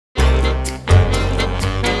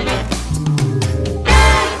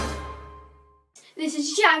This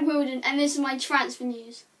is Jacques Wildon and this is my transfer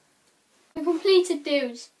news. The completed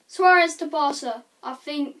deals. Suarez to Barca. I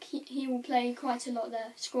think he will play quite a lot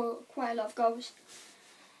there, score quite a lot of goals.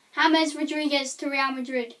 James Rodriguez to Real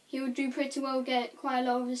Madrid. He will do pretty well, get quite a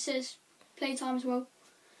lot of assists, play time as well.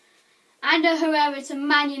 Ander Herrera to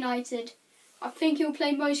Man United. I think he'll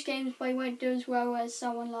play most games but he won't do as well as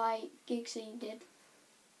someone like Giggsy did.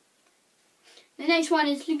 The next one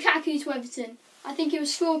is Lukaku to Everton. I think he'll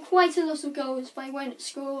score quite a lot of goals but he won't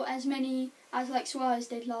score as many as like Suarez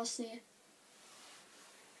did last year.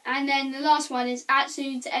 And then the last one is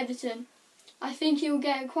Atsu to Everton. I think he'll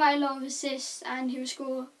get quite a lot of assists and he'll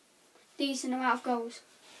score a decent amount of goals.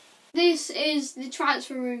 This is the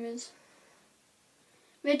transfer rumours.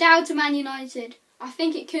 Wildon to Man United. I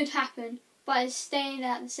think it could happen, but it's staying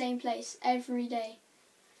at the same place every day.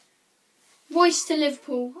 Royce to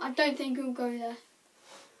Liverpool. I don't think he'll go there.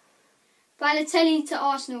 Balotelli to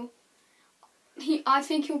Arsenal. I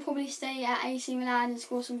think he'll probably stay at AC Milan and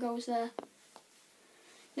score some goals there.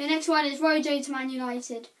 The next one is Rojo to Man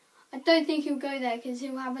United. I don't think he'll go there because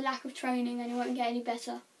he'll have a lack of training and he won't get any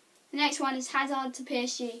better. The next one is Hazard to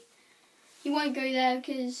PSG. He won't go there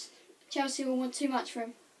because Chelsea will want too much for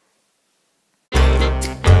him.